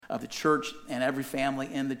of the church and every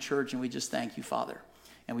family in the church. And we just thank you, Father.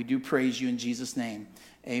 And we do praise you in Jesus' name.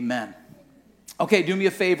 Amen. Okay, do me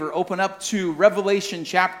a favor. Open up to Revelation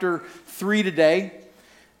chapter 3 today.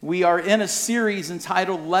 We are in a series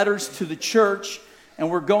entitled Letters to the Church, and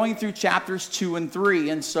we're going through chapters 2 and 3.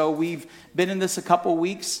 And so we've been in this a couple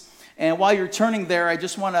weeks. And while you're turning there, I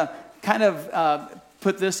just want to kind of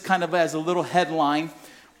put this kind of as a little headline.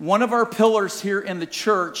 One of our pillars here in the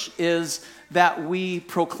church is that we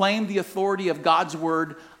proclaim the authority of God's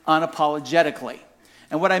word unapologetically.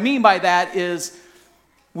 And what I mean by that is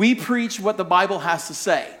we preach what the Bible has to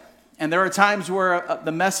say. And there are times where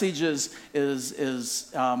the message is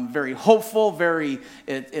very hopeful,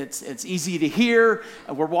 it's easy to hear.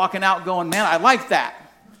 We're walking out going, man, I like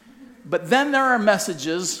that. But then there are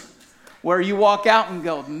messages where you walk out and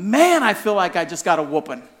go, man, I feel like I just got a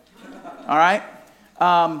whooping. All right?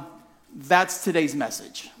 That's today's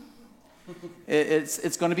message.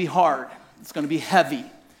 It's going to be hard. It's going to be heavy.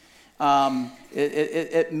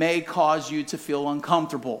 It may cause you to feel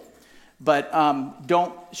uncomfortable. But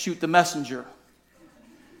don't shoot the messenger.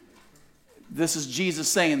 This is Jesus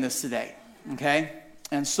saying this today, okay?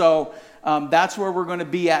 And so that's where we're going to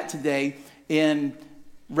be at today in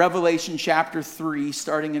Revelation chapter 3,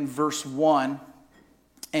 starting in verse 1.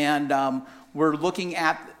 And we're looking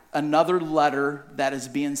at another letter that is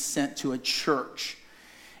being sent to a church.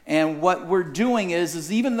 And what we're doing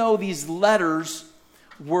is even though these letters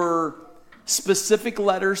were specific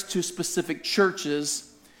letters to specific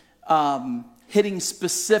churches, hitting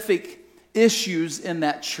specific issues in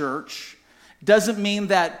that church, doesn't mean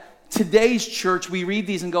that today's church, we read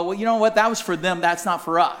these and go, well, you know what, that was for them, that's not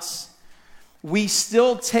for us. We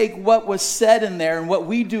still take what was said in there, and what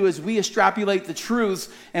we do is we extrapolate the truths,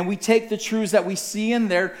 and we take the truths that we see in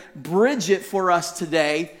there, bridge it for us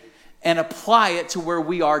today, and apply it to where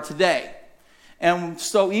we are today. And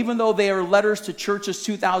so even though they are letters to churches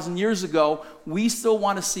 2,000 years ago, we still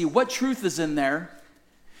want to see what truth is in there.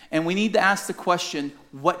 And we need to ask the question,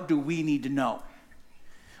 what do we need to know?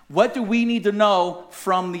 What do we need to know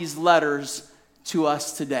from these letters to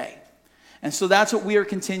us today? And so that's what we are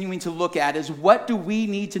continuing to look at, is what do we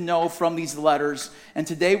need to know from these letters? And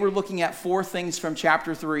today we're looking at 4 things from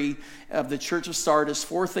chapter 3 of the Church of Sardis,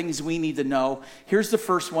 4 things we need to know. Here's the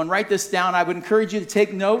first one. Write this down. I would encourage you to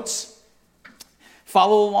take notes.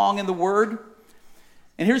 Follow along in the Word.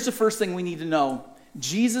 And here's the first thing we need to know.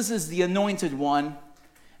 Jesus is the anointed one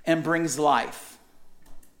and brings life.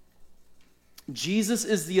 Jesus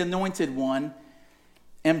is the anointed one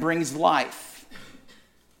and brings life.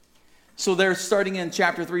 So there, starting in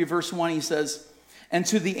chapter 3, verse 1, he says, and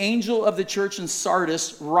to the angel of the church in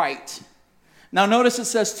Sardis write. Now notice it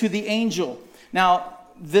says to the angel. Now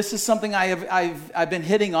this is something I've been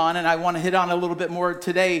hitting on, and I want to hit on a little bit more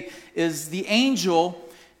today, is the angel.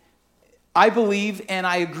 I believe, and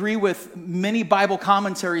I agree with many Bible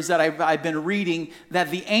commentaries that I've been reading,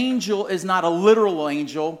 that the angel is not a literal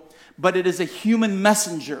angel, but it is a human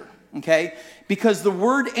messenger, okay? Because the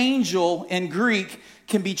word angel in Greek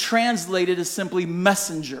can be translated as simply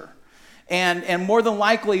messenger. And more than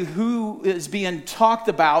likely, who is being talked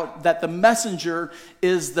about, that the messenger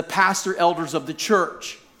is the pastor elders of the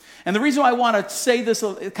church. And the reason why I want to say this,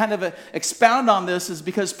 kind of expound on this, is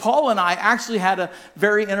because Paul and I actually had a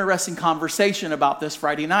very interesting conversation about this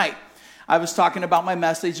Friday night. I was talking about my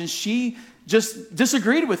message, and she just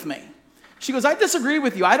disagreed with me. She goes, I disagree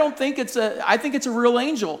with you. I think it's a real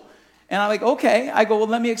angel. And I'm like, okay. I go, well,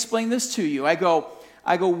 let me explain this to you. I go,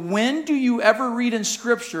 when do you ever read in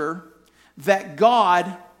Scripture that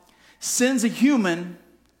God sends a human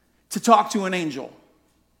to talk to an angel?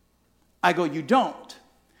 I go, you don't.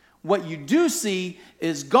 What you do see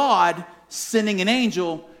is God sending an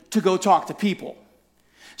angel to go talk to people.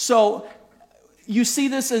 So you see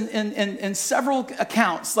this in several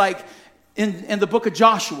accounts, like in the book of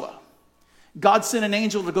Joshua. God sent an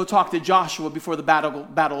angel to go talk to Joshua before the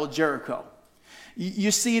battle of Jericho.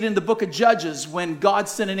 You see it in the book of Judges when God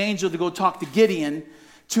sent an angel to go talk to Gideon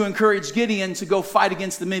to encourage Gideon to go fight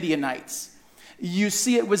against the Midianites. You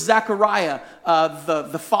see it with Zechariah,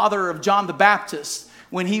 the father of John the Baptist.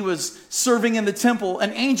 When he was serving in the temple,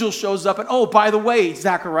 an angel shows up and, oh, by the way,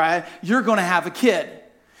 Zechariah, you're going to have a kid.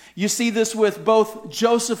 You see this with both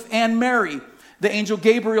Joseph and Mary. The angel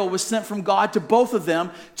Gabriel was sent from God to both of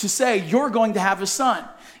them to say, you're going to have a son.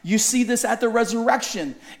 You see this at the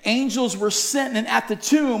resurrection. Angels were sent and at the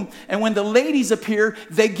tomb, and when the ladies appear,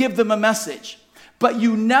 they give them a message. But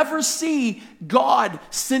you never see God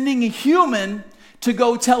sending a human to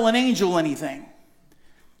go tell an angel anything.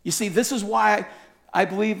 You see, this is why I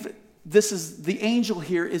believe this is the angel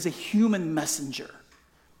here is a human messenger.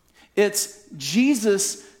 It's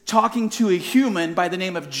Jesus talking to a human by the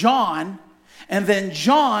name of John, and then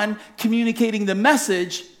John communicating the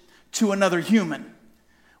message to another human,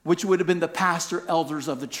 which would have been the pastor elders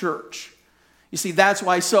of the church. You see, that's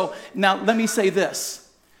why. So now let me say this.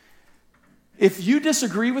 If you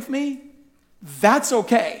disagree with me, that's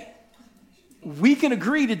okay. We can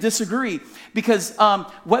agree to disagree, because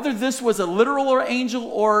whether this was a literal or angel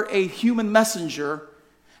or a human messenger,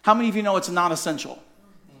 how many of you know it's non-essential?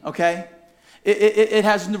 Okay? It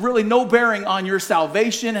has really no bearing on your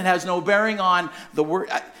salvation. It has no bearing on the word.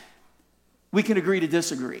 We can agree to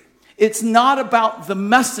disagree. It's not about the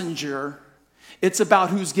messenger. It's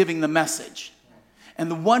about who's giving the message.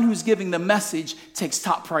 And the one who's giving the message takes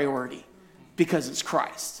top priority because it's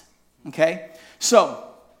Christ. Okay? So,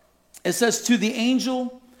 it says, to the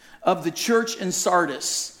angel of the church in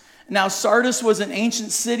Sardis. Now, Sardis was an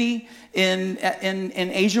ancient city in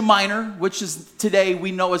Asia Minor, which is today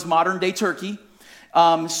we know as modern-day Turkey.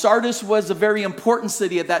 Sardis was a very important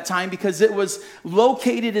city at that time because it was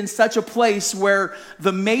located in such a place where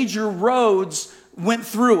the major roads went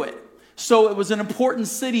through it. So it was an important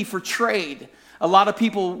city for trade. A lot of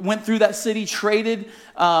people went through that city, traded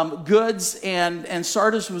goods, and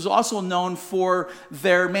Sardis was also known for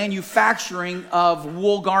their manufacturing of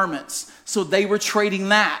wool garments. So they were trading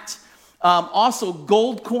that. Also,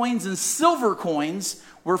 gold coins and silver coins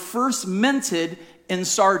were first minted in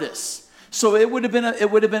Sardis. So it would have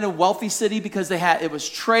been a wealthy city because it was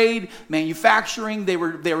trade, manufacturing. They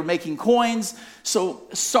were making coins. So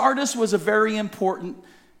Sardis was a very important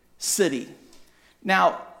city.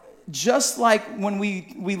 Now, just like when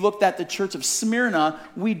we looked at the church of Smyrna,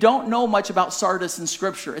 we don't know much about Sardis in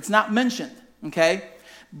Scripture. It's not mentioned, okay?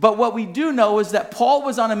 But what we do know is that Paul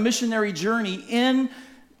was on a missionary journey in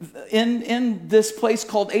this place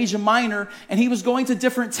called Asia Minor, and he was going to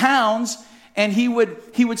different towns, and he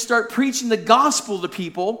would start preaching the gospel to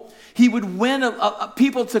people. He would win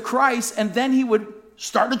people to Christ, and then he would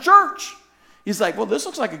start a church. He's like, well, this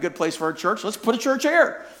looks like a good place for a church. Let's put a church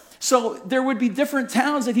here. So there would be different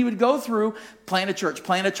towns that he would go through, plant a church,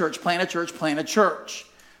 plant a church, plant a church, plant a church.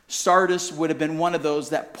 Sardis would have been one of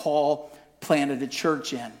those that Paul planted a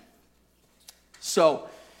church in. So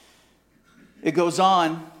it goes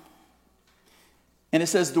on, and it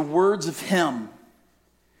says, the words of him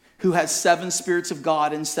who has 7 spirits of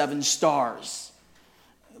God and 7 stars.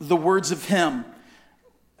 The words of him.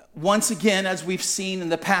 Once again, as we've seen in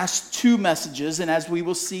the past 2 messages, and as we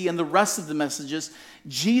will see in the rest of the messages,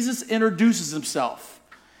 Jesus introduces himself.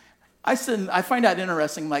 I find that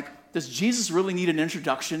interesting. Like, does Jesus really need an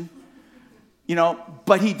introduction? You know,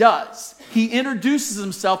 but he does. He introduces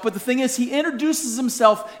himself, but the thing is, he introduces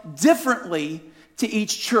himself differently to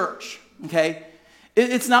each church. Okay?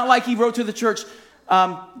 It's not like he wrote to the church,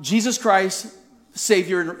 Jesus Christ,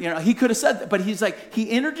 Savior. You know, he could have said that, but he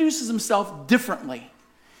introduces himself differently.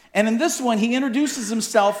 And in this one, he introduces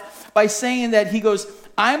himself by saying that he goes,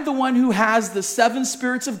 I'm the one who has the 7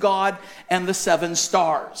 spirits of God and the 7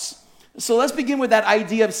 stars. So let's begin with that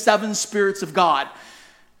idea of 7 spirits of God.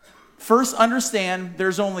 First, understand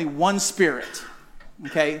there's only one Spirit,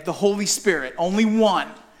 okay? The Holy Spirit, only one,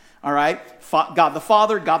 all right? God the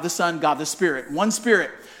Father, God the Son, God the Spirit, one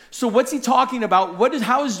Spirit. So what's he talking about?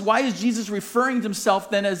 Why is Jesus referring to himself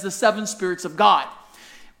then as the 7 spirits of God?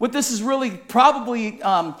 What this is really probably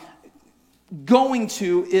going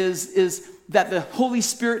to is that the Holy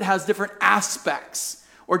Spirit has different aspects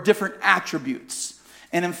or different attributes.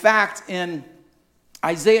 And in fact, in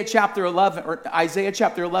Isaiah chapter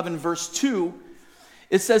 11 verse 2,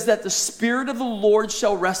 it says that the Spirit of the Lord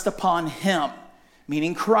shall rest upon him,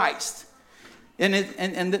 meaning Christ. And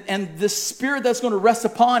the Spirit that's going to rest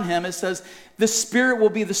upon him, it says, the Spirit will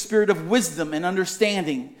be the Spirit of wisdom and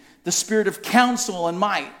understanding, the Spirit of counsel and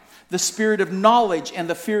might, the Spirit of knowledge and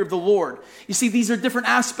the fear of the Lord. You see, these are different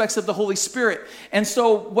aspects of the Holy Spirit. And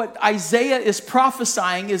so what Isaiah is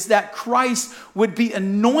prophesying is that Christ would be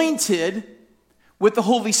anointed with the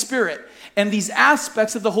Holy Spirit. And these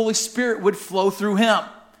aspects of the Holy Spirit would flow through him.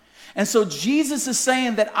 And so Jesus is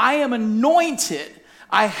saying that I am anointed.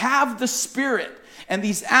 I have the Spirit and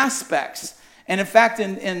these aspects. And in fact,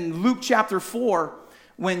 in Luke chapter 4,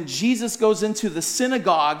 when Jesus goes into the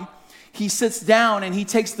synagogue, he sits down and he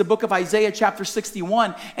takes the book of Isaiah chapter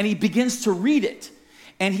 61 and he begins to read it.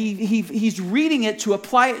 And he's reading it to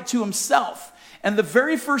apply it to himself. And the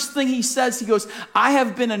very first thing he says, he goes, I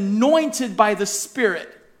have been anointed by the Spirit.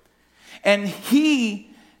 And he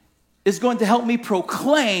is going to help me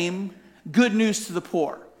proclaim good news to the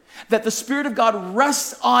poor. That the Spirit of God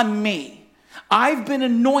rests on me. I've been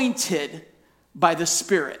anointed by the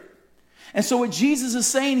Spirit. And so what Jesus is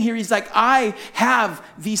saying here, he's like, I have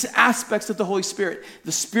these aspects of the Holy Spirit.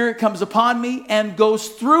 The Spirit comes upon me and goes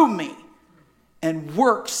through me and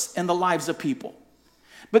works in the lives of people.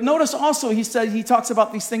 But notice also he talks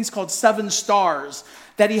about these things called 7 stars,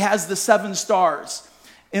 that he has the 7 stars.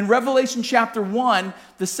 In Revelation chapter 1,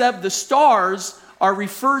 the stars are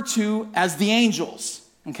referred to as the angels.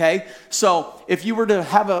 Okay? So if you were to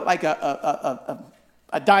have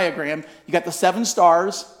a diagram, you got the 7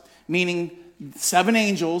 stars, meaning 7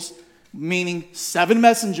 angels, meaning 7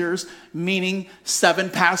 messengers, meaning 7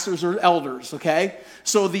 pastors or elders, okay?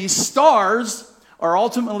 So these stars are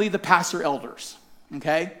ultimately the pastor elders,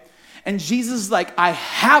 okay? And Jesus is like, I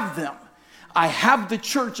have them. I have the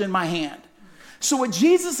church in my hand. So what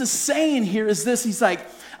Jesus is saying here is this. He's like,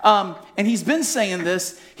 and he's been saying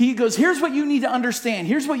this. He goes, here's what you need to understand.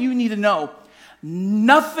 Here's what you need to know.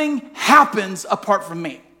 Nothing happens apart from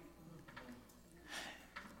me.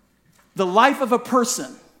 The life of a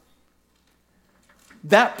person,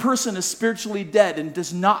 that person is spiritually dead and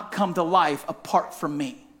does not come to life apart from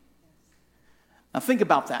me. Now think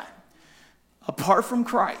about that. Apart from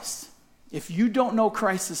Christ, if you don't know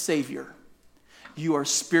Christ as Savior, you are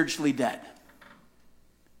spiritually dead.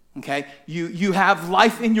 Okay? You have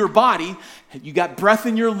life in your body. You got breath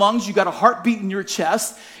in your lungs. You got a heartbeat in your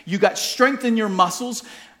chest. You got strength in your muscles.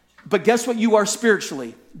 But guess what? You are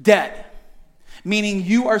spiritually dead. Meaning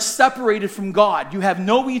you are separated from God. You have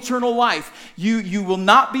no eternal life. You will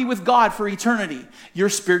not be with God for eternity. You're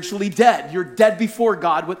spiritually dead. You're dead before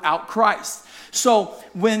God without Christ. So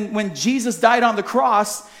when Jesus died on the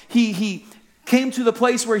cross, he came to the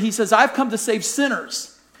place where he says, I've come to save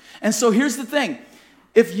sinners. And so here's the thing.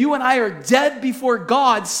 If you and I are dead before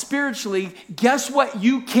God spiritually, guess what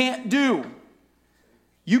you can't do?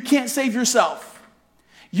 You can't save yourself.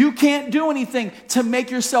 You can't do anything to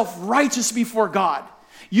make yourself righteous before God.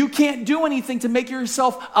 You can't do anything to make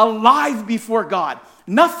yourself alive before God.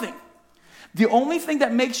 Nothing. The only thing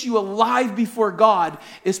that makes you alive before God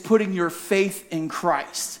is putting your faith in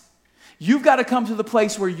Christ. You've got to come to the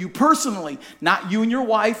place where you personally, not you and your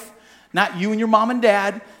wife, not you and your mom and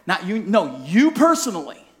dad, you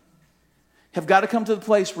personally have got to come to the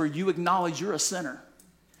place where you acknowledge you're a sinner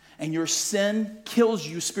and your sin kills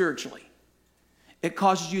you spiritually. It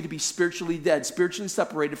causes you to be spiritually dead, spiritually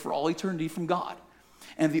separated for all eternity from God.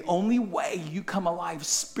 And the only way you come alive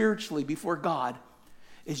spiritually before God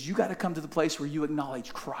is you got to come to the place where you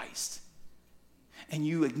acknowledge Christ. And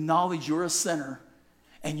you acknowledge you're a sinner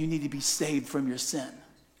and you need to be saved from your sin.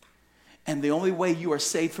 And the only way you are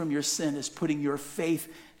saved from your sin is putting your faith,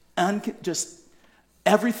 just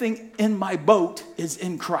everything in my boat is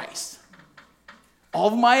in Christ. All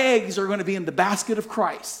of my eggs are going to be in the basket of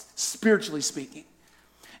Christ, spiritually speaking.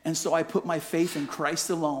 And so I put my faith in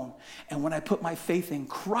Christ alone. And when I put my faith in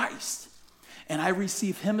Christ and I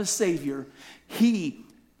receive him as Savior, he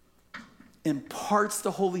imparts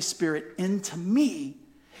the Holy Spirit into me,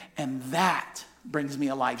 and that brings me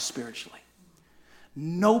alive spiritually.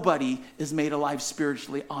 Nobody is made alive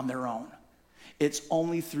spiritually on their own. It's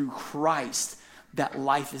only through Christ that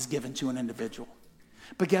life is given to an individual.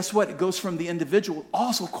 But guess what? It goes from the individual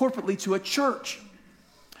also corporately to a church.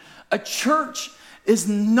 A church is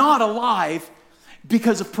not alive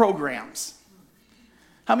because of programs.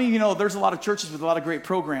 How many of you know there's a lot of churches with a lot of great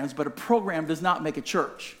programs, but a program does not make a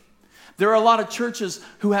church? There are a lot of churches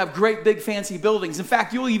who have great big fancy buildings. In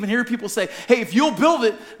fact, you'll even hear people say, hey, if you'll build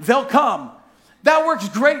it, they'll come. That works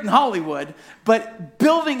great in Hollywood, but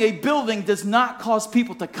building a building does not cause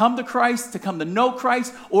people to come to Christ, to come to know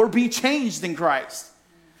Christ, or be changed in Christ.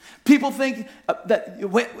 People think that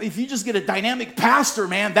if you just get a dynamic pastor,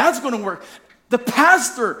 man, that's going to work. The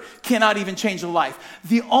pastor cannot even change a life.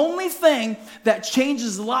 The only thing that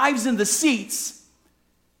changes lives in the seats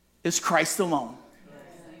is Christ alone.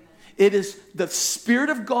 It is the Spirit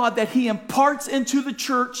of God that he imparts into the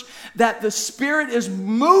church, that the Spirit is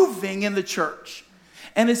moving in the church.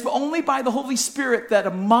 And it's only by the Holy Spirit that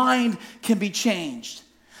a mind can be changed,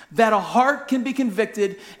 that a heart can be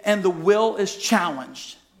convicted, and the will is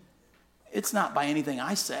challenged. It's not by anything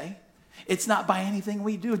I say. It's not by anything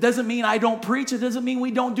we do. It doesn't mean I don't preach. It doesn't mean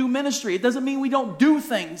we don't do ministry. It doesn't mean we don't do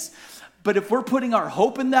things. But if we're putting our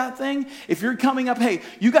hope in that thing, if you're coming up, hey,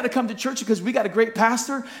 you got to come to church because we got a great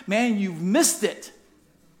pastor, man, you've missed it.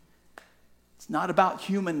 It's not about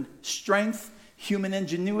human strength, human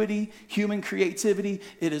ingenuity, human creativity.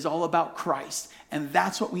 It is all about Christ. And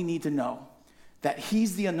that's what we need to know, that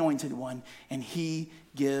he's the anointed one and he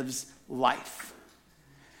gives life.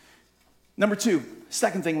 Number 2,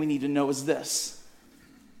 second thing we need to know is this.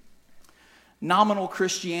 Nominal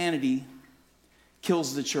Christianity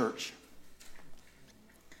kills the church.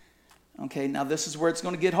 Okay, now this is where it's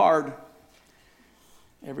going to get hard.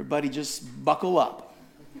 Everybody just buckle up.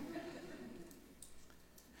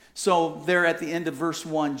 So there at the end of verse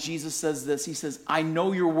 1, Jesus says this. He says, I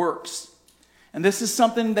know your works. And this is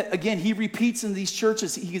something that, again, he repeats in these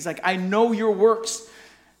churches. He's like, I know your works.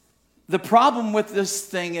 The problem with this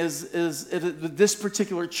thing is this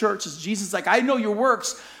particular church is Jesus like, I know your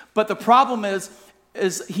works. But the problem is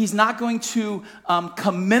he's not going to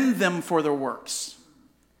commend them for their works.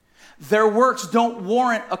 Their works don't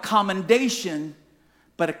warrant a commendation,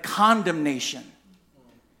 but a condemnation.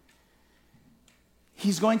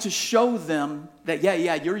 He's going to show them that,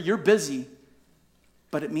 you're busy,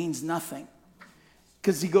 but it means nothing.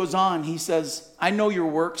 Because he goes on, he says, I know your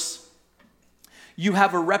works. You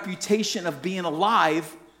have a reputation of being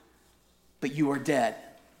alive, but you are dead.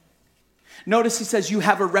 Notice he says you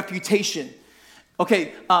have a reputation.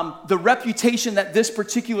 Okay, the reputation that this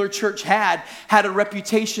particular church had a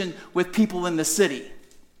reputation with people in the city,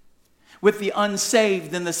 with the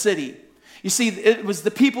unsaved in the city. You see, it was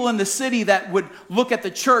the people in the city that would look at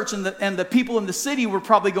the church, and the people in the city were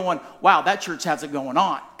probably going, wow, that church has it going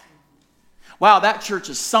on. Wow, that church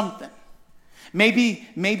is something. Maybe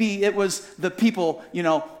it was the people,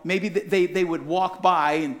 maybe they would walk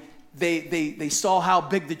by and they saw how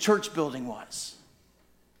big the church building was.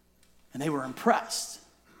 And they were impressed.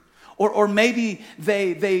 Or maybe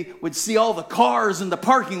they would see all the cars in the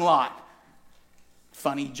parking lot.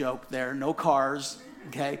 Funny joke there, no cars,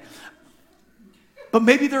 okay? But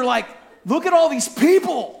maybe they're like, look at all these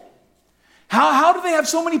people. How do they have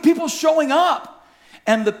so many people showing up?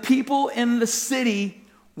 And the people in the city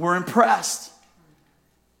were impressed.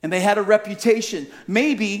 And they had a reputation.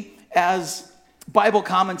 Maybe, as Bible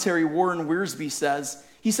commentary Warren Wiersbe says,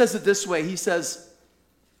 he says it this way. He says,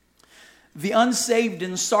 the unsaved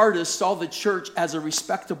in Sardis saw the church as a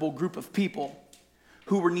respectable group of people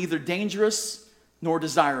who were neither dangerous nor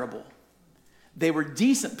desirable. They were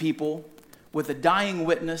decent people with a dying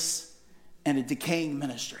witness and a decaying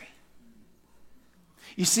ministry.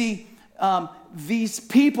 You see, these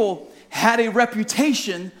people had a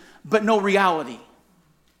reputation, but no reality.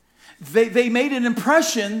 They made an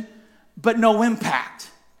impression, but no impact.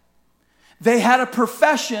 They had a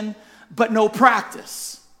profession, but no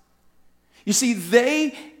practice. You see,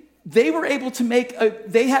 they were able to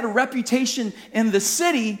they had a reputation in the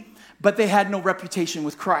city, but they had no reputation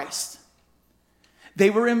with Christ. They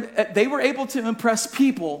were able to impress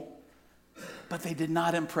people, but they did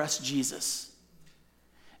not impress Jesus.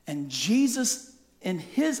 And Jesus, in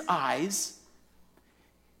his eyes,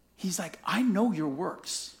 he's like, I know your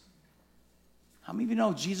works. How many of you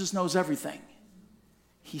know Jesus knows everything?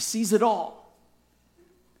 He sees it all.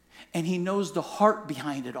 And he knows the heart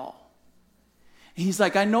behind it all. He's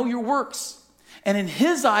like, I know your works. And in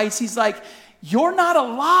his eyes, he's like, you're not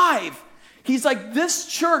alive. He's like, this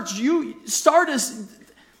church, Sardis,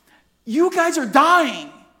 you guys are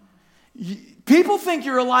dying. People think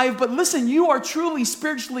you're alive, but listen, you are truly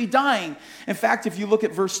spiritually dying. In fact, if you look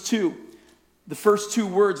at verse 2, the first two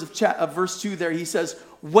words of verse 2 there, he says,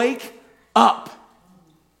 wake up.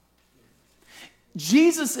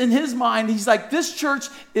 Jesus, in his mind, he's like, this church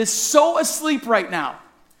is so asleep right now.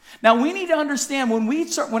 Now, we need to understand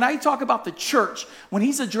when I talk about the church, when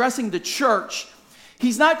he's addressing the church,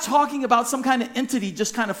 he's not talking about some kind of entity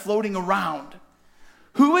just kind of floating around.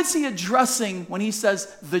 Who is he addressing when he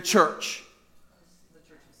says the church? The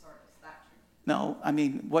church of Sardis, that church. No, I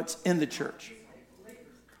mean, what's in the church?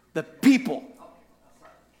 The people.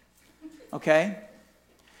 Okay?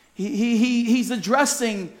 He's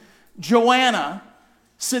addressing Joanna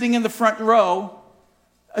sitting in the front row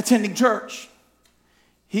attending church.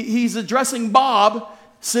 He's addressing Bob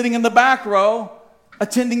sitting in the back row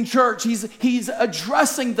attending church. He's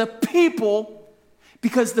addressing the people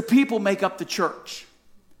because the people make up the church.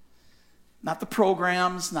 Not the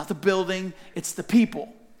programs, not the building, it's the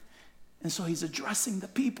people. And so he's addressing the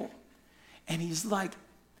people. And he's like,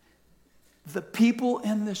 the people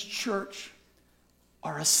in this church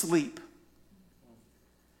are asleep.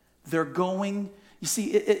 They're going, you see,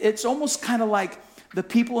 it's almost kind of like the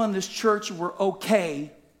people in this church were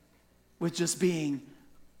okay with just being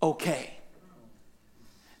okay.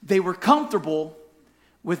 They were comfortable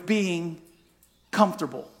with being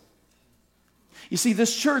comfortable. You see,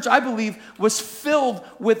 this church, I believe, was filled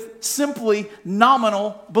with simply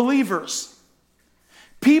nominal believers.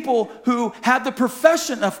 People who had the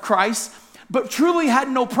profession of Christ, but truly had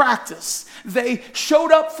no practice. They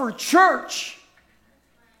showed up for church,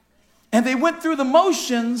 and they went through the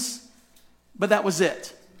motions, but that was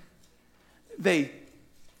it. They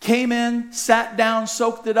came in, sat down,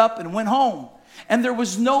 soaked it up, and went home. And there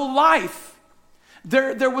was no life.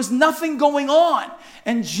 There was nothing going on.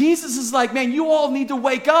 And Jesus is like, man, you all need to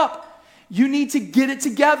wake up. You need to get it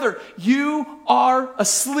together. You are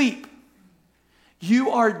asleep.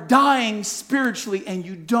 You are dying spiritually and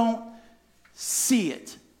you don't see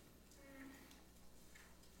it.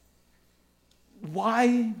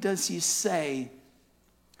 Why does he say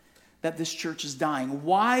that this church is dying?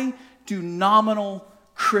 Why do nominal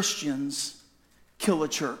Christians kill a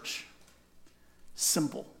church?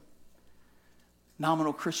 Simple.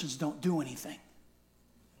 Nominal Christians don't do anything.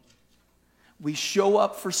 We show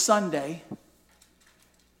up for Sunday,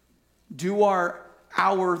 do our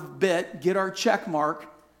hour bit, get our check mark,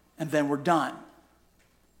 and then we're done.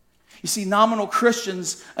 You see, nominal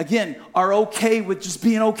Christians, again, are okay with just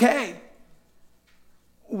being okay.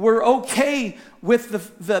 We're okay with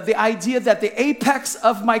the idea that the apex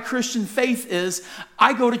of my Christian faith is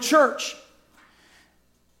I go to church.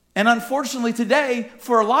 And unfortunately today,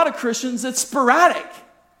 for a lot of Christians, it's sporadic.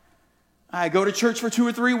 I go to church for 2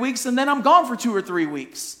 or 3 weeks and then I'm gone for 2 or 3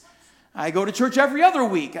 weeks. I go to church every other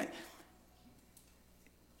week.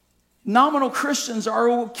 Nominal Christians are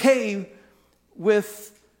okay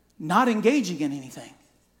with not engaging in anything.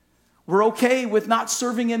 We're okay with not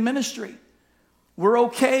serving in ministry. We're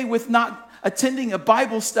okay with not attending a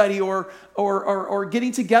Bible study or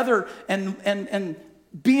getting together and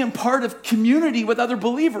being part of community with other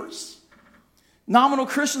believers. Nominal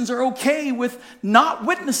Christians are okay with not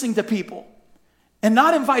witnessing to people and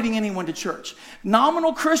not inviting anyone to church.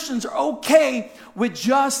 Nominal Christians are okay with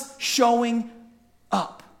just showing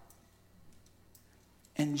up.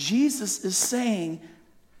 And Jesus is saying,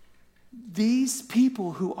 these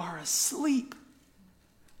people who are asleep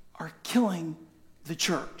are killing the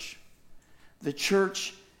church. The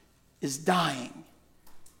church is dying.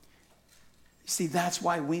 See, that's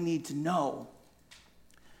why we need to know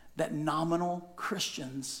that nominal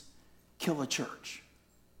Christians kill a church.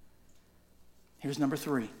 Here's number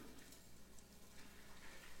 3.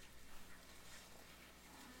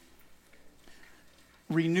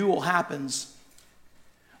 Renewal happens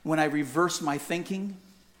when I reverse my thinking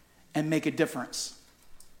and make a difference.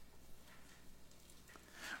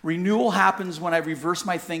 Renewal happens when I reverse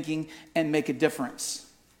my thinking and make a difference.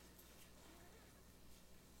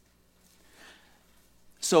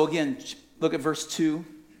 So again, look at verse 2.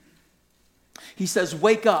 He says,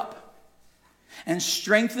 wake up and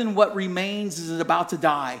strengthen what remains as is about to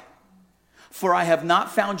die. For I have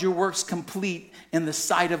not found your works complete in the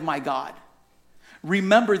sight of my God.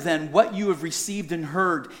 Remember then what you have received and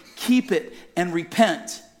heard. Keep it and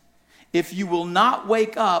repent. If you will not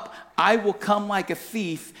wake up, I will come like a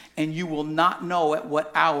thief, and you will not know at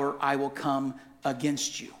what hour I will come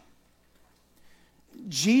against you.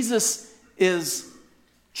 Jesus is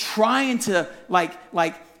trying to,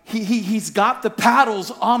 he's got the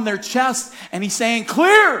paddles on their chest, and he's saying,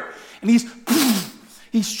 clear! And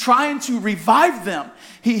he's trying to revive them.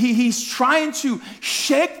 He's trying to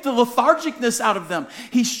shake the lethargicness out of them.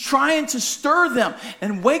 He's trying to stir them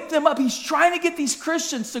and wake them up. He's trying to get these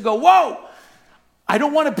Christians to go, whoa, I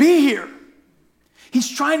don't want to be here. He's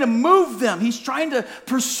trying to move them. He's trying to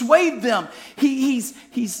persuade them. He's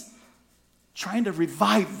trying to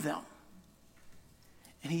revive them.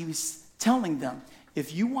 And he was telling them,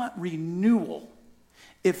 if you want renewal,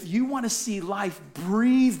 if you want to see life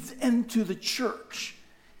breathed into the church,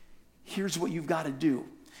 here's what you've got to do.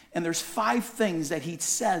 And there's 5 things that he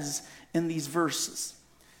says in these verses.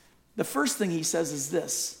 The first thing he says is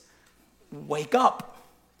this: wake up.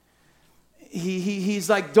 He's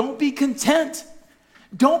like, don't be content.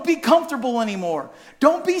 Don't be comfortable anymore.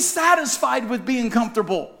 Don't be satisfied with being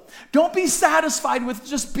comfortable. Don't be satisfied with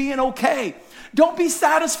just being okay. Don't be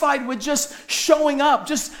satisfied with just showing up,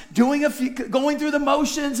 just doing going through the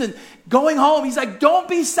motions and going home. He's like, don't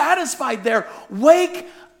be satisfied there. Wake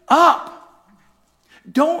up.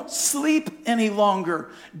 Don't sleep any longer.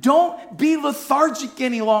 Don't be lethargic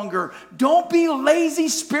any longer. Don't be lazy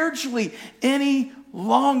spiritually any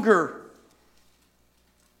longer.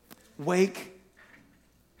 Wake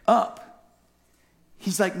up.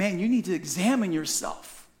 He's like, man, you need to examine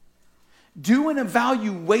yourself. Do an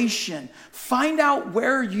evaluation. Find out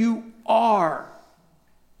where you are.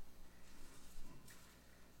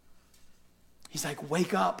 He's like,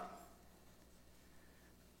 wake up.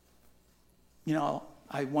 You know,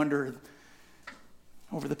 I wonder,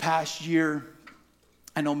 over the past year,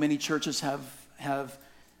 I know many churches have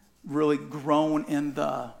really grown in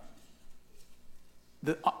the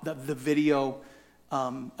video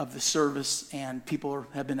of the service, and people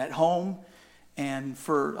have been at home, and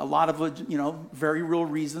for a lot of, very real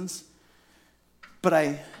reasons. But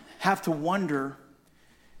I have to wonder,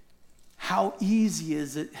 how easy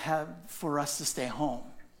is it for us to stay home?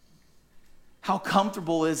 How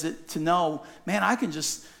comfortable is it to know, man, I can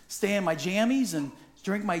just stay in my jammies and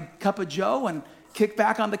drink my cup of joe and kick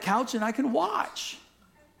back on the couch and I can watch.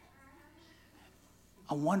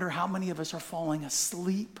 I wonder how many of us are falling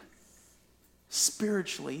asleep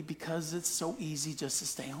spiritually because it's so easy just to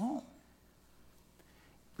stay home.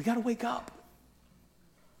 We got to wake up.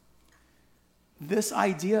 This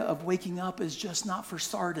idea of waking up is just not for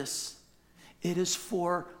Sardis. It is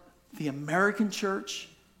for the American church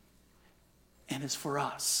and it's for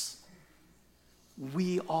us.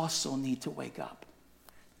 We also need to wake up.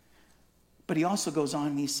 But he also goes on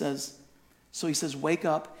and he says, wake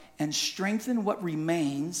up and strengthen what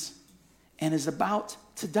remains and is about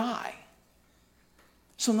to die.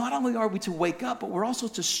 So not only are we to wake up, but we're also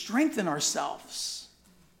to strengthen ourselves.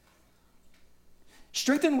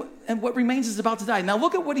 Strengthen and what remains is about to die. Now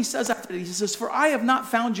look at what he says after that. He says, for I have not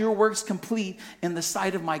found your works complete in the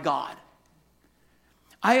sight of my God.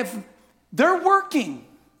 They're working.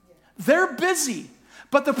 They're busy.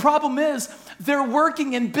 But the problem is they're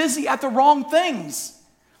working and busy at the wrong things.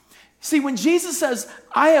 See, when Jesus says,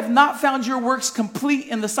 I have not found your works complete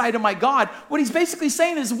in the sight of my God, what he's basically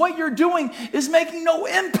saying is what you're doing is making no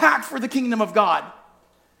impact for the kingdom of God.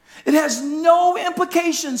 It has no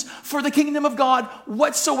implications for the kingdom of God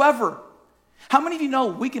whatsoever. How many of you know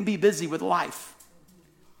we can be busy with life?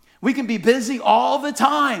 We can be busy all the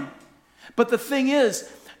time. But the thing is,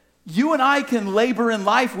 you and I can labor in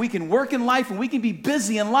life, we can work in life, and we can be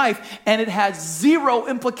busy in life, and it has zero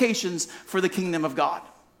implications for the kingdom of God.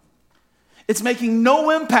 It's making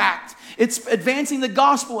no impact. It's advancing the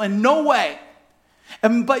gospel in no way.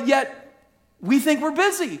 But yet, we think we're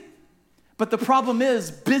busy. But the problem is,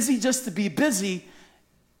 busy just to be busy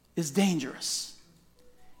is dangerous.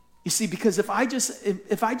 You see, because if I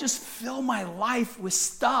just fill my life with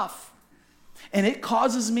stuff, and it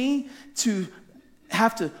causes me to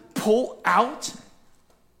have to pull out,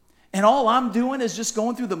 and all I'm doing is just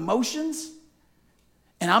going through the motions,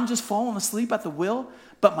 and I'm just falling asleep at the wheel,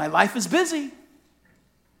 but my life is busy.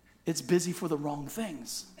 It's busy for the wrong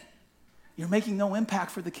things. You're making no impact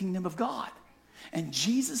for the kingdom of God. And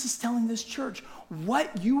Jesus is telling this church,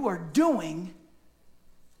 what you are doing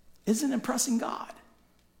isn't impressing God.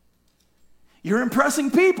 You're impressing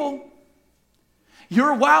people.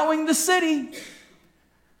 You're wowing the city.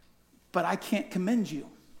 But I can't commend you.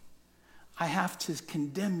 I have to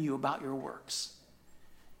condemn you about your works.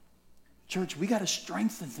 Church, we got to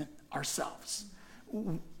strengthen ourselves.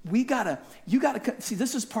 You got to, see,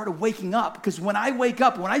 this is part of waking up. Because when I wake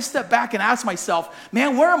up, when I step back and ask myself,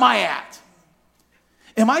 man, where am I at?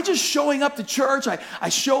 Am I just showing up to church? I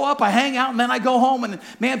show up, I hang out, and then I go home, and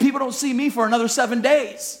man, people don't see me for another 7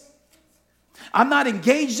 days. I'm not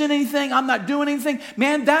engaged in anything. I'm not doing anything.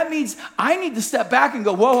 Man, that means I need to step back and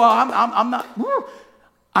go, whoa,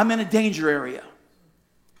 I'm in a danger area.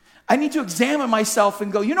 I need to examine myself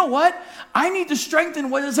and go, you know what? I need to strengthen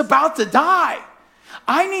what is about to die.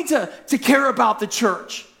 I need to care about the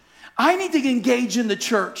church. I need to engage in the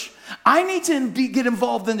church. I need to get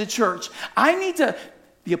involved in the church.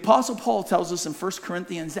 The Apostle Paul tells us in 1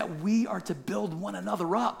 Corinthians that we are to build one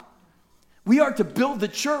another up. We are to build the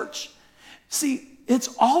church. See,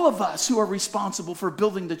 it's all of us who are responsible for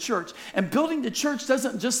building the church. And building the church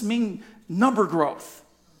doesn't just mean number growth.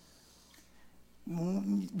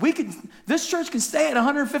 This church can stay at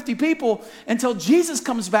 150 people until Jesus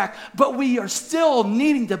comes back, but we are still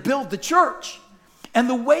needing to build the church. And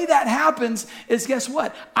the way that happens is, guess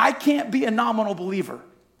what? I can't be a nominal believer.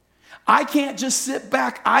 I can't just sit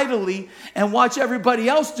back idly and watch everybody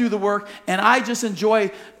else do the work and I just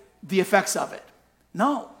enjoy the effects of it.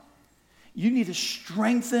 No. You need to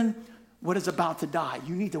strengthen what is about to die.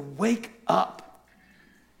 You need to wake up.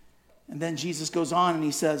 And then Jesus goes on and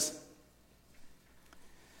he says,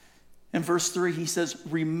 in verse 3, he says,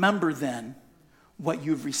 remember then what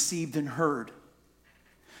you've received and heard.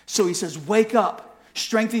 So he says, wake up,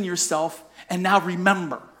 strengthen yourself, and now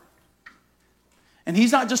remember. And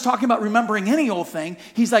he's not just talking about remembering any old thing.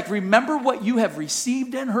 He's like, remember what you have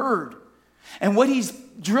received and heard. And what he's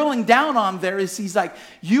drilling down on there is he's like,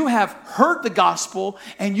 you have heard the gospel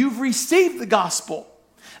and you've received the gospel.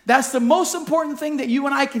 That's the most important thing that you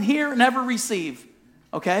and I can hear and ever receive.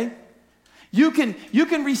 Okay? You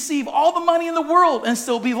can receive all the money in the world and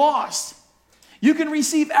still be lost. You can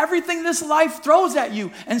receive everything this life throws at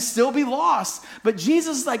you and still be lost. But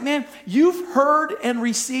Jesus is like, man, you've heard and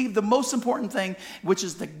received the most important thing, which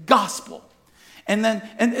is the gospel. And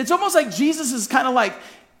it's almost like Jesus is kind of like,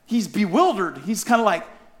 he's bewildered. He's kind of like,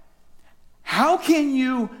 how can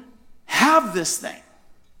you have this thing?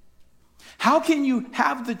 How can you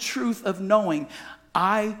have the truth of knowing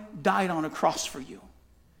I died on a cross for you?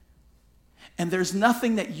 And there's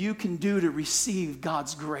nothing that you can do to receive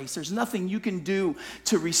God's grace. There's nothing you can do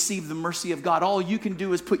to receive the mercy of God. All you can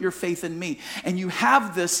do is put your faith in me. And you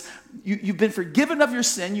have this, you've been forgiven of your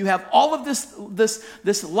sin. You have all of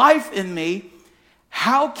this life in me.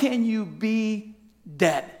 How can you be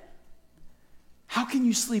dead? How can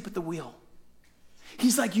you sleep at the wheel?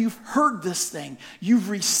 He's like, you've heard this thing. You've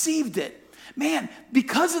received it. Man,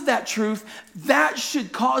 because of that truth, that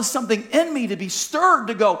should cause something in me to be stirred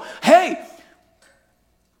to go, hey,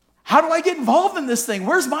 how do I get involved in this thing?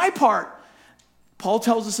 Where's my part? Paul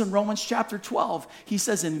tells us in Romans chapter 12, he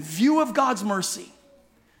says, in view of God's mercy,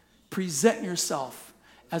 present yourself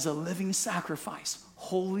as a living sacrifice,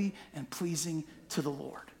 holy and pleasing to the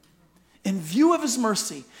Lord. In view of his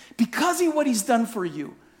mercy, because of what he's done for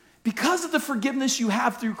you, because of the forgiveness you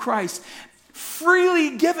have through Christ,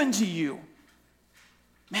 freely given to you,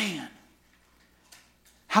 man,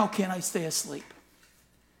 how can I stay asleep?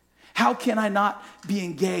 How can I not be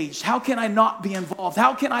engaged? How can I not be involved?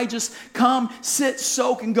 How can I just come, sit,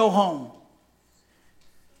 soak, and go home?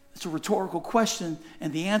 It's a rhetorical question,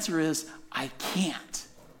 and the answer is, I can't.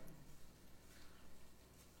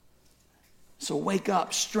 So wake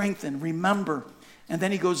up, strengthen, remember. And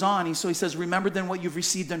then he goes on, so he says, remember then what you've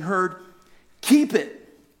received and heard, keep it.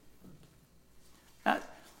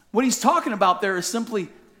 What he's talking about there is simply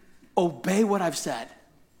obey what I've said.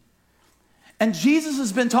 And Jesus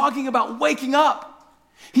has been talking about waking up.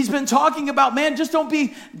 He's been talking about, man, just don't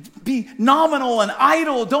be nominal and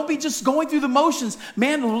idle. Don't be just going through the motions.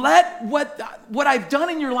 Man, let what I've done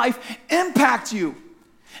in your life impact you.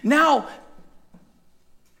 Now,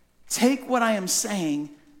 take what I am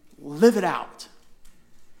saying, live it out.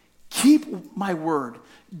 Keep my word.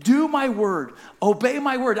 Do my word. Obey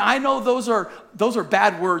my word. I know those are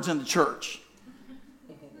bad words in the church.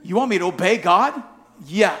 You want me to obey God?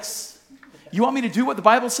 Yes. You want me to do what the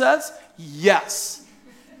Bible says? Yes.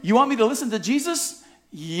 You want me to listen to Jesus?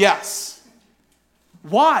 Yes.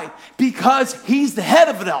 Why? Because he's the head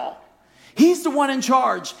of it all. He's the one in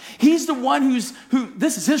charge. He's the one who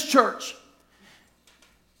this is his church.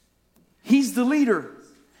 He's the leader.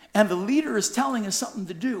 And the leader is telling us something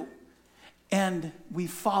to do. And we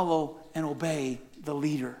follow and obey the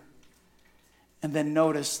leader. And then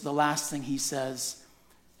notice the last thing he says,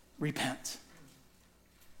 repent.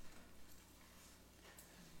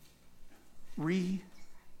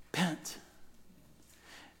 Repent.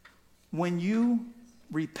 When you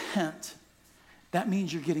repent, that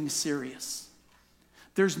means you're getting serious.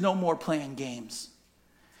 There's no more playing games.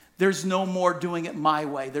 There's no more doing it my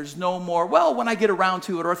way. There's no more, well, when I get around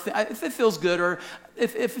to it, or if it feels good, or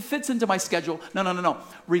if it fits into my schedule. No.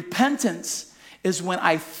 Repentance is when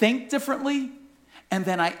I think differently and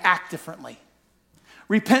then I act differently.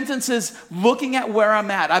 Repentance is looking at where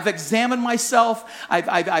I'm at. I've examined myself.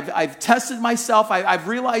 I've tested myself. I've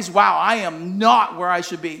realized, wow, I am not where I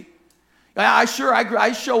should be. I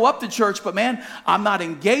show up to church, but man, I'm not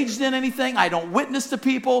engaged in anything. I don't witness to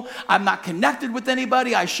people. I'm not connected with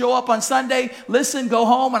anybody. I show up on Sunday, listen, go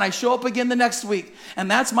home, and I show up again the next week.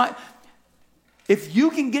 And that's if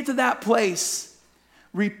you can get to that place,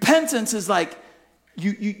 repentance is like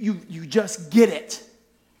you just get it.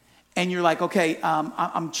 And you're like, okay,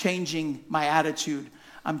 I'm changing my attitude.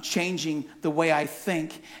 I'm changing the way I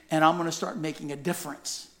think, and I'm going to start making a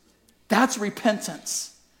difference. That's repentance.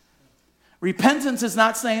 Repentance is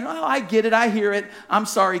not saying, oh, I get it, I hear it, I'm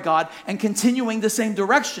sorry, God, and continuing the same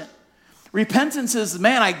direction. Repentance is,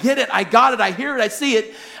 man, I get it, I got it, I hear it, I see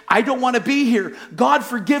it. I don't want to be here. God,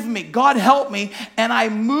 forgive me. God, help me. And I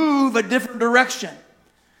move a different direction.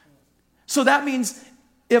 So that means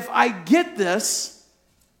if I get this,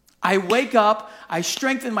 I wake up, I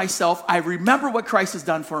strengthen myself, I remember what Christ has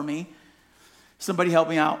done for me. Somebody help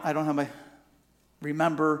me out. I don't have my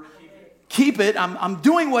remember. Keep it. I'm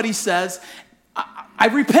doing what he says. I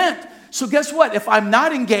repent. So guess what? If I'm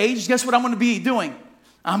not engaged, guess what I'm going to be doing?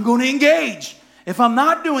 I'm going to engage. If I'm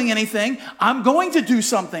not doing anything, I'm going to do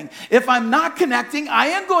something. If I'm not connecting, I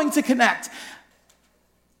am going to connect.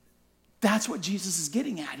 That's what Jesus is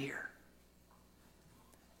getting at here.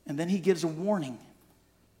 And then he gives a warning.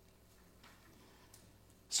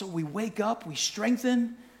 So we wake up, we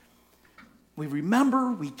strengthen, we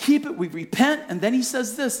remember, we keep it, we repent, and then he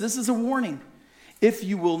says this is a warning. If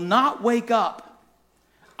you will not wake up,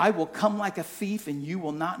 I will come like a thief, and you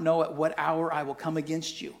will not know at what hour I will come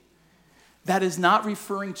against you. That is not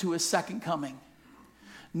referring to his second coming.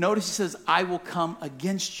 Notice he says, I will come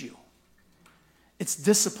against you. It's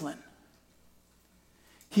discipline.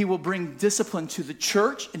 He will bring discipline to the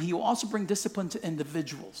church, and he will also bring discipline to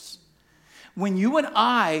individuals. When you and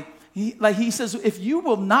I, he says, if you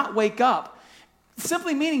will not wake up,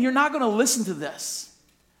 simply meaning you're not going to listen to this.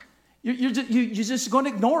 You're just going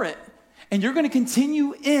to ignore it. And you're going to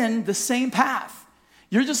continue in the same path.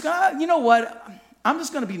 You're just going to, you know what? I'm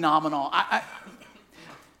just going to be nominal.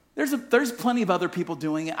 There's plenty of other people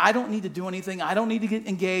doing it. I don't need to do anything. I don't need to get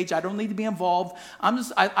engaged. I don't need to be involved.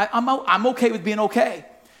 I'm okay with being okay.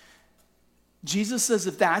 Jesus says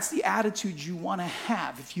if that's the attitude you want to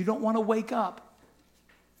have, if you don't want to wake up,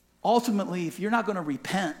 ultimately, if you're not going to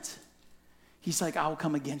repent, he's like, I will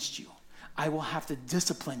come against you. I will have to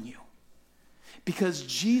discipline you. Because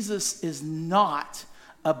Jesus is not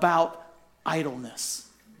about idleness.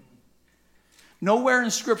 Nowhere in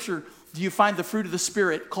Scripture do you find the fruit of the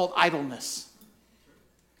Spirit called idleness.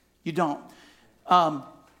 You don't.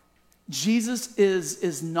 Jesus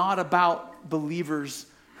is not about believers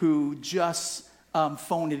who just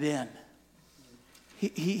phone it in.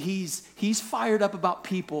 He's fired up about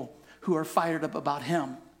people who are fired up about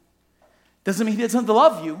him. Doesn't mean he doesn't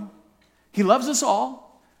love you. He loves us all.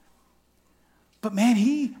 But man,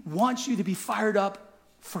 he wants you to be fired up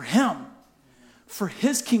for him, for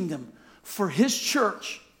his kingdom, for his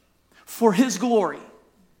church, for his glory.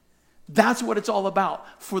 That's what it's all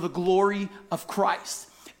about, for the glory of Christ.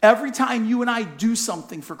 Every time you and I do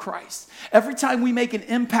something for Christ, every time we make an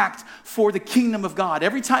impact for the kingdom of God,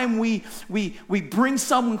 every time we bring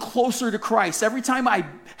someone closer to Christ, every time I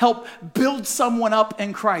help build someone up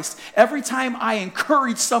in Christ, every time I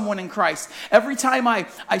encourage someone in Christ, every time I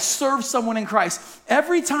serve someone in Christ,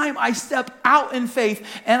 every time I step out in faith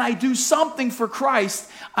and I do something for Christ,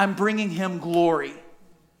 I'm bringing him glory.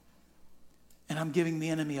 And I'm giving the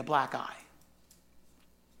enemy a black eye.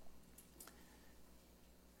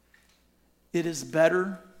 It is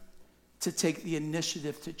better to take the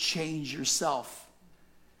initiative to change yourself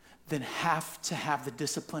than have to have the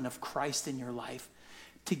discipline of Christ in your life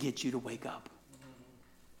to get you to wake up.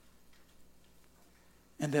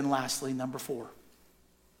 And then lastly, number 4.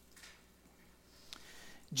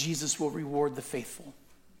 Jesus will reward the faithful.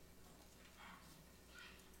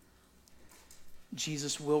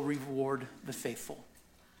 Jesus will reward the faithful.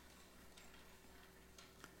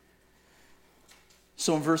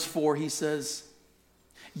 So in verse 4, he says,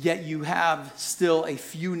 yet you have still a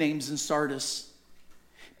few names in Sardis,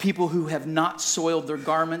 people who have not soiled their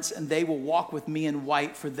garments, and they will walk with me in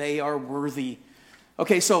white, for they are worthy.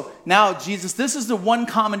 Okay, so now Jesus, this is the one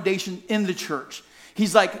commendation in the church.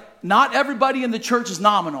 He's like, not everybody in the church is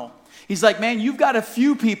nominal. He's like, man, you've got a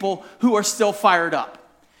few people who are still fired up.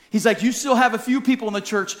 He's like, you still have a few people in the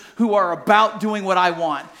church who are about doing what I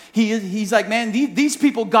want. He's like, man, these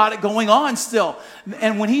people got it going on still.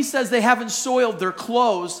 And when he says they haven't soiled their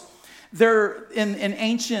clothes, they're in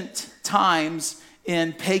ancient times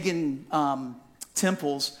in pagan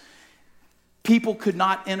temples, people could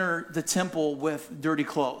not enter the temple with dirty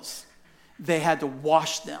clothes. They had to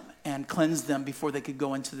wash them and cleanse them before they could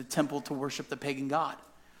go into the temple to worship the pagan god.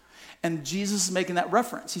 And Jesus is making that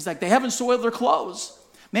reference. He's like, they haven't soiled their clothes.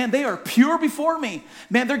 Man, they are pure before me.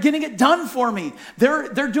 Man, they're getting it done for me.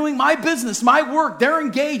 They're doing my business, my work. They're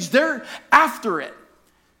engaged. They're after it.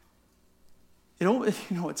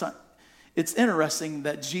 It's interesting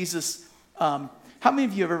that Jesus, how many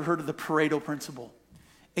of you have ever heard of the Pareto principle?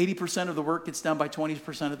 80% of the work gets done by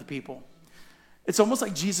 20% of the people. It's almost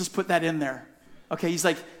like Jesus put that in there. Okay, he's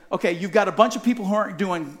like, okay, you've got a bunch of people who aren't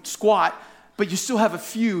doing squat, but you still have a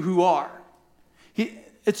few who are.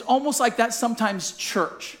 It's almost like that sometimes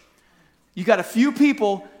church. You got a few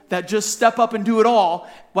people that just step up and do it all,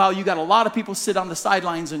 while you got a lot of people sit on the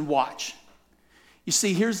sidelines and watch. You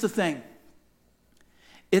see, here's the thing.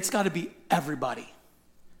 It's got to be everybody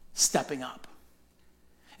stepping up.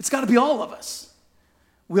 It's got to be all of us.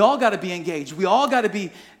 We all got to be engaged. We all got to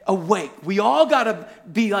be awake. We all got to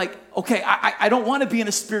be like, okay, I don't want to be in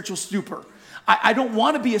a spiritual stupor. I don't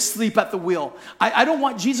want to be asleep at the wheel. I don't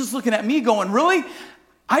want Jesus looking at me going, really?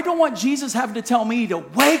 I don't want Jesus having to tell me to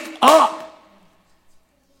wake up.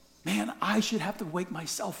 Man, I should have to wake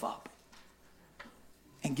myself up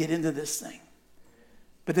and get into this thing.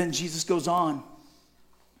 But then Jesus goes on.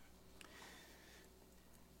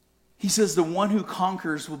 He says, the one who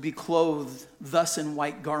conquers will be clothed thus in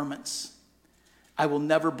white garments. I will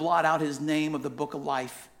never blot out his name of the book of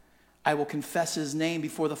life. I will confess his name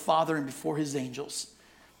before the Father and before his angels.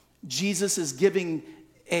 Jesus is giving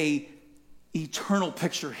a eternal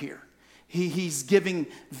picture here. He's giving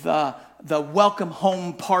the welcome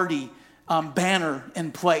home party banner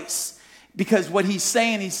in place. Because what he's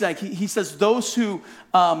saying, he says those who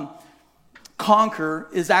conquer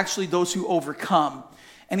is actually those who overcome.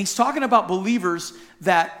 And he's talking about believers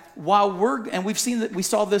that and we've seen that, we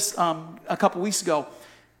saw this a couple weeks ago,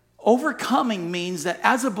 overcoming means that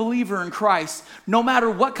as a believer in Christ, no matter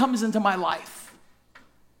what comes into my life,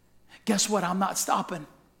 guess what? I'm not stopping.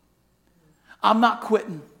 I'm not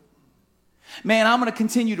quitting. Man, I'm going to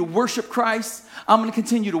continue to worship Christ. I'm going to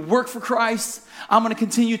continue to work for Christ. I'm going to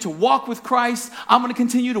continue to walk with Christ. I'm going to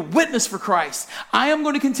continue to witness for Christ. I am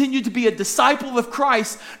going to continue to be a disciple of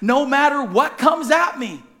Christ no matter what comes at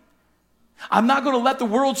me. I'm not going to let the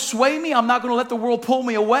world sway me. I'm not going to let the world pull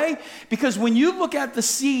me away. Because when you look at the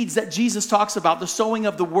seeds that Jesus talks about, the sowing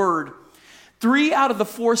of the word, 3 out of the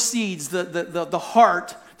 4 seeds, the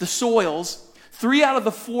heart, the soils, 3 out of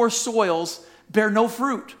the 4 soils bear no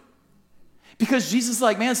fruit. Because Jesus is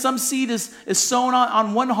like, man, some seed is sown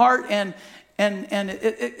on one heart and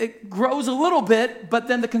it grows a little bit, but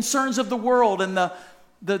then the concerns of the world and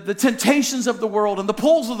the temptations of the world and the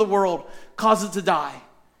pulls of the world cause it to die.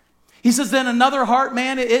 He says, then another heart,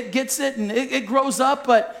 man, it gets it and it grows up,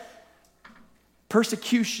 but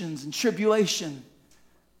persecutions and tribulation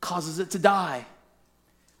causes it to die.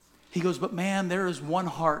 He goes, but man, there is one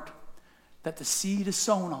heart that the seed is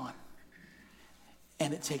sown on,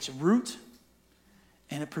 and it takes root,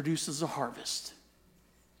 and it produces a harvest,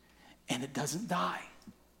 and it doesn't die.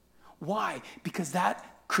 Why? Because that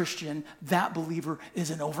Christian, that believer is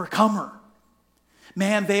an overcomer.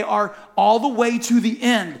 Man, they are all the way to the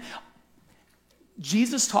end.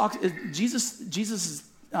 Jesus'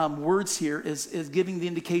 words here is giving the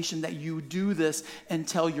indication that you do this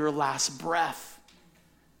until your last breath.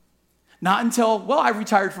 Not until, well, I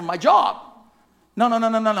retired from my job.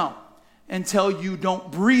 No. Until you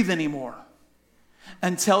don't breathe anymore.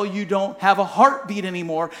 Until you don't have a heartbeat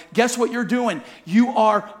anymore. Guess what you're doing? You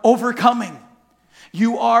are overcoming.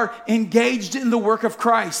 You are engaged in the work of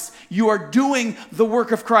Christ. You are doing the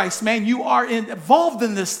work of Christ. Man, you are involved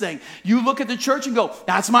in this thing. You look at the church and go,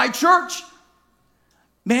 that's my church.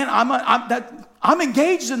 Man, I'm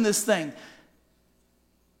engaged in this thing.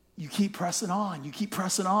 You keep pressing on. You keep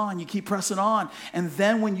pressing on. You keep pressing on. And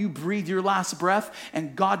then when you breathe your last breath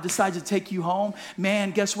and God decides to take you home,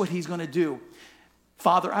 man, guess what he's going to do?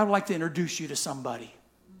 Father, I would like to introduce you to somebody.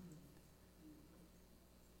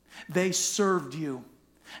 They served you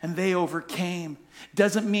and they overcame.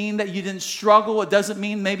 Doesn't mean that you didn't struggle. It doesn't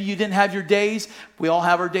mean maybe you didn't have your days. We all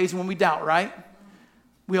have our days when we doubt, right?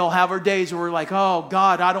 We all have our days where we're like, oh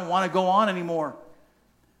God, I don't want to go on anymore.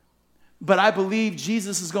 But I believe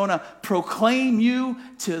Jesus is going to proclaim you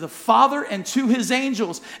to the Father and to his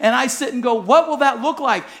angels. And I sit and go, what will that look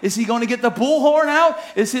like? Is he going to get the bullhorn out?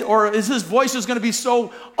 Or is his voice just going to be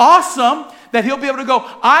so awesome that he'll be able to go,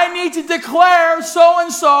 I need to declare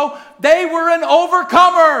so-and-so, they were an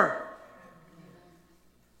overcomer.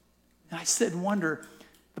 And I sit and wonder,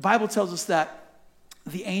 the Bible tells us that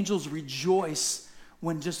the angels rejoice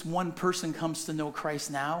when just one person comes to know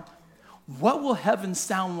Christ now. What will heaven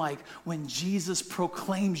sound like when Jesus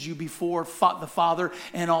proclaims you before the Father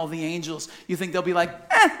and all the angels? You think they'll be like,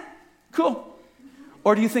 cool?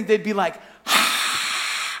 Or do you think they'd be like,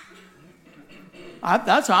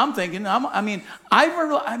 that's how I'm thinking. I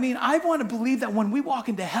want to believe that when we walk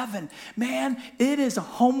into heaven, man, it is a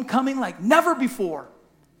homecoming like never before.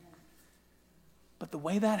 But the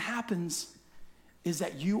way that happens is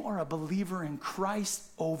that you are a believer in Christ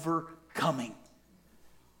overcoming.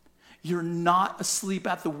 You're not asleep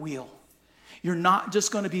at the wheel. You're not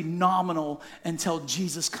just going to be nominal until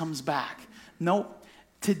Jesus comes back. Nope.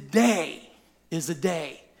 Today is a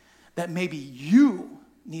day that maybe you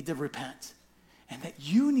need to repent and that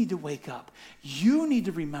you need to wake up. You need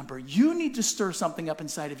to remember. You need to stir something up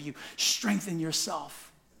inside of you. Strengthen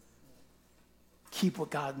yourself. Keep what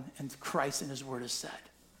God and Christ and his word has said.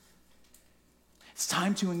 It's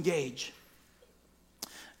time to engage.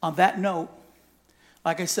 On that note,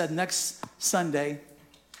 like I said, next Sunday,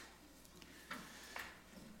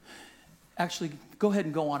 actually, go ahead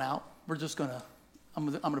and go on out. I'm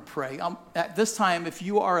gonna pray. At this time, if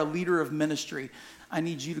you are a leader of ministry, I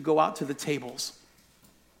need you to go out to the tables.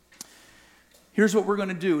 Here's what we're going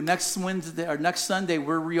to do. Next Wednesday or next Sunday,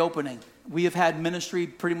 we're reopening. We have had ministry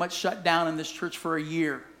pretty much shut down in this church for a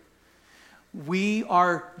year. We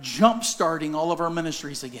are jump-starting all of our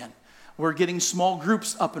ministries again. We're getting small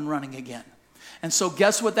groups up and running again. And so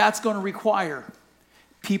guess what that's going to require?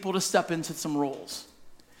 People to step into some roles.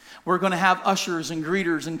 We're going to have ushers and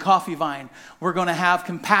greeters and coffee vine. We're going to have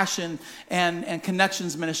compassion and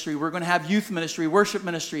connections ministry. We're going to have youth ministry, worship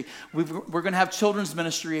ministry. We're going to have children's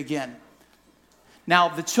ministry again. Now,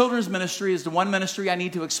 the children's ministry is the one ministry I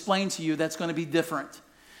need to explain to you that's going to be different.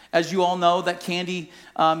 As you all know, that Candy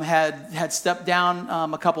had stepped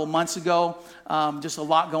down a couple of months ago. Just a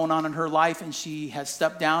lot going on in her life, and she has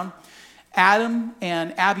stepped down. Adam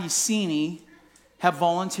and Abby Sini have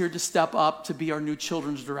volunteered to step up to be our new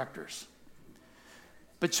children's directors.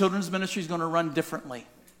 But children's ministry is going to run differently.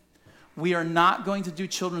 We are not going to do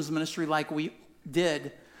children's ministry like we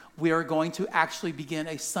did. We are going to actually begin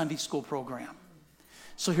a Sunday school program.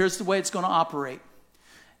 So here's the way it's going to operate.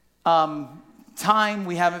 Time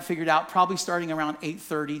we haven't figured out, probably starting around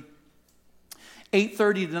 8:30.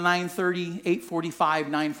 8:30 to 9:30, 8:45,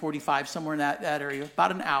 9:45, somewhere in that area,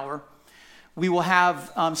 about an hour. We will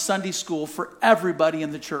have Sunday school for everybody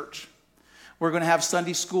in the church. We're going to have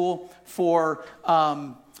Sunday school for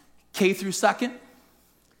K through 2nd,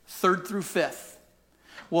 3rd through 5th.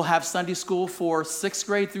 We'll have Sunday school for 6th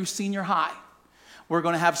grade through senior high. We're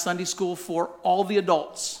going to have Sunday school for all the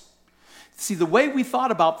adults. See, the way we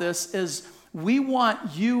thought about this is we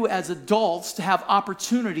want you as adults to have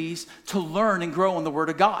opportunities to learn and grow in the Word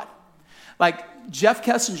of God. Like Jeff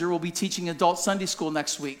Kessinger will be teaching adult Sunday school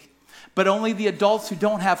next week, but only the adults who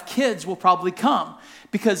don't have kids will probably come.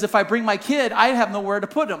 Because if I bring my kid, I have nowhere to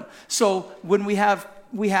put him. So when we have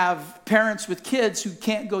parents with kids who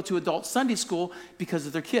can't go to adult Sunday school because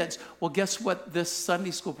of their kids, well, guess what this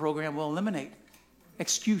Sunday school program will eliminate?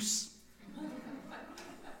 Excuse.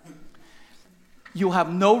 You'll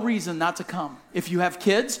have no reason not to come. If you have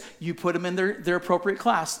kids, you put them in their appropriate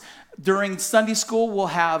class. During Sunday school, we'll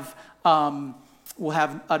have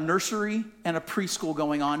a nursery and a preschool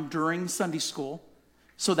going on during Sunday school.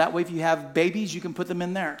 So that way, if you have babies, you can put them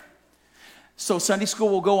in there. So Sunday school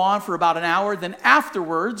will go on for about an hour. Then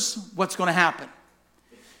afterwards, what's going to happen?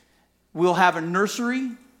 We'll have a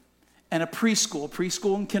nursery and a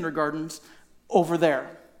preschool and kindergartens over there.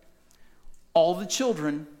 All the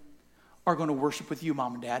children are going to worship with you,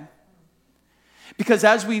 Mom and Dad. Because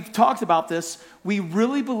as we've talked about this, we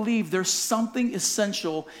really believe there's something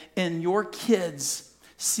essential in your kids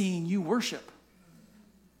seeing you worship.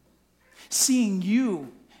 Seeing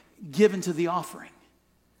you give into the offering.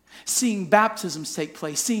 Seeing baptisms take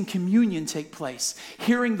place. Seeing communion take place.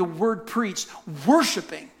 Hearing the word preached.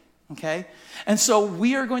 Worshiping. Okay? And so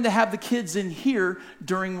we are going to have the kids in here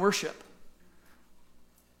during worship.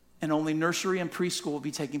 And only nursery and preschool will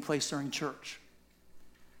be taking place during church.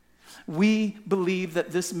 We believe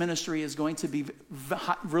that this ministry is going to be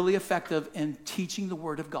really effective in teaching the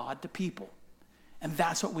Word of God to people. And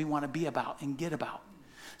that's what we want to be about and get about.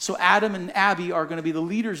 So Adam and Abby are going to be the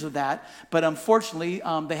leaders of that. But unfortunately,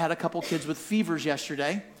 they had a couple kids with fevers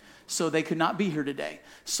yesterday, so they could not be here today.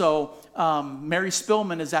 So Mary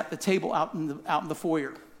Spillman is at the table out in the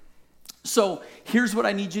foyer. So here's what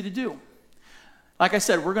I need you to do. Like I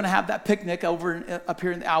said, we're going to have that picnic up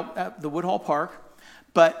here out at the Woodhall Park.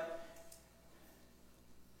 But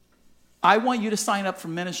I want you to sign up for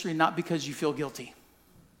ministry not because you feel guilty.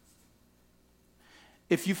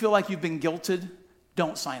 If you feel like you've been guilted,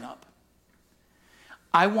 don't sign up.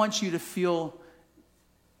 I want you to feel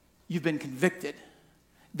you've been convicted.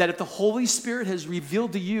 That if the Holy Spirit has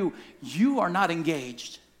revealed to you, you are not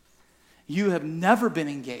engaged. You have never been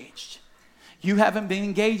engaged. You haven't been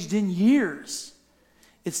engaged in years.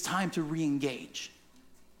 It's time to re-engage.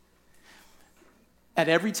 At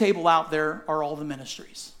every table out there are all the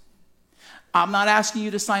ministries. I'm not asking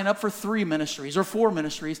you to sign up for 3 ministries or 4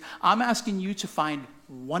 ministries. I'm asking you to find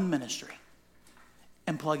one ministry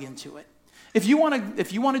and plug into it. If you want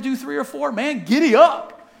to do 3 or 4, man, giddy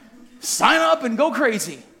up. Sign up and go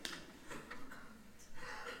crazy.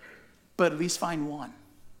 But at least find one.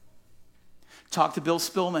 Talk to Bill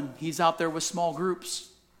Spillman. He's out there with small groups.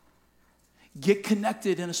 Get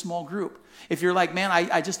connected in a small group. If you're like, man,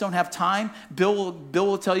 I just don't have time, Bill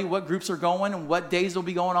will tell you what groups are going and what days they'll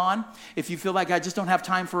be going on. If you feel like I just don't have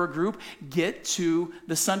time for a group, get to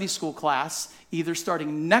the Sunday school class, either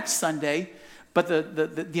starting next Sunday, but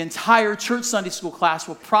the entire church Sunday school class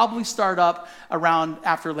will probably start up around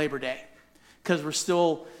after Labor Day, because we're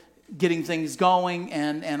still getting things going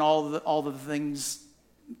and all the things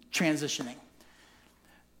transitioning.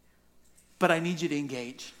 But I need you to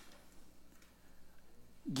engage.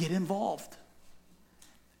 Get involved.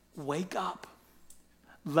 Wake up.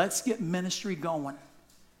 Let's get ministry going.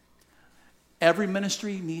 Every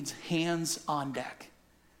ministry needs hands on deck.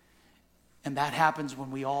 And that happens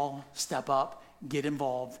when we all step up, get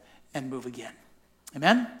involved, and move again.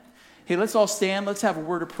 Amen? Hey, let's all stand. Let's have a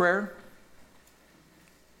word of prayer.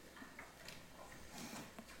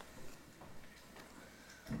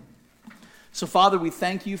 So, Father, we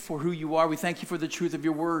thank you for who you are. We thank you for the truth of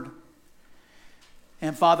your word.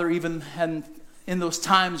 And Father, even in those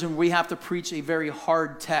times when we have to preach a very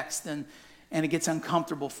hard text and and it gets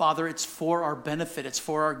uncomfortable. Father, it's for our benefit. It's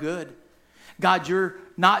for our good. God, you're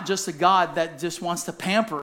not just a God that just wants to pamper